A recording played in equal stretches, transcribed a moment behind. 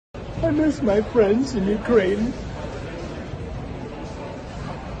I miss my friends in Ukraine.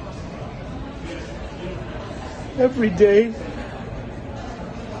 Every day,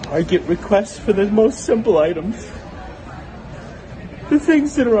 I get requests for the most simple items. The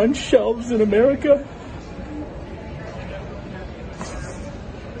things that are on shelves in Amerika.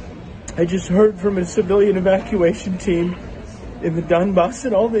 I just heard from a civilian evacuation team in the Donbass,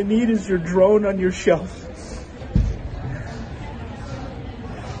 and all they need is your drone on your shelf.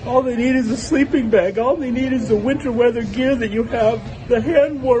 All they need is a sleeping bag. All they need is the winter weather gear that you have, the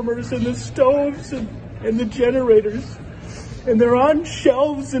hand warmers and the stoves and the generators. And they're on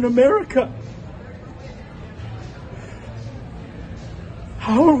shelves in Amerika.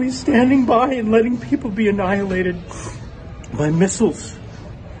 How are we standing by and letting people be annihilated by missiles?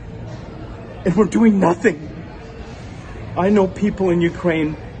 And we're doing nothing. I know people in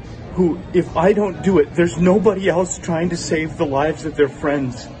Ukraine who, if I don't do it, there's nobody else trying to save the lives of their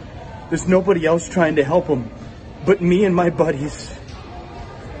friends. There's nobody else trying to help them but me and my buddies.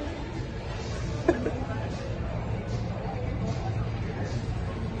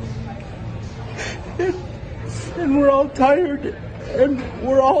 And we're all tired, and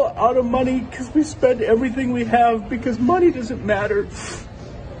we're all out of money because we spend everything we have, because money doesn't matter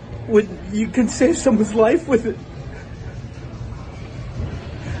when you can save someone's life with it.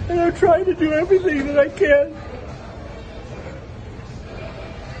 And I'm trying to do everything that I can.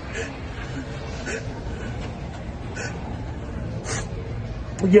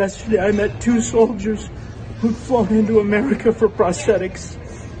 Yesterday I met 2 soldiers who'd flown into Amerika for prosthetics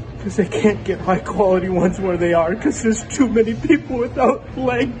because they can't get high quality ones where they are because there's too many people without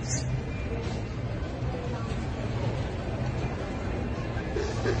legs.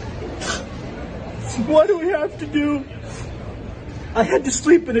 So what do we have to do? I had to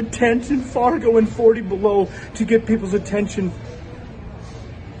sleep in a tent in Fargo in 40 below to get people's attention.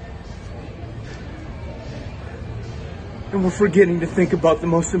 And we're forgetting to think about the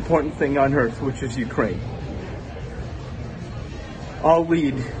most important thing on earth, which is Ukraine. I'll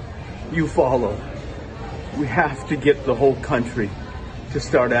lead, you follow. We have to get the whole country to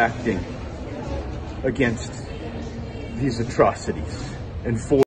start acting against these atrocities and for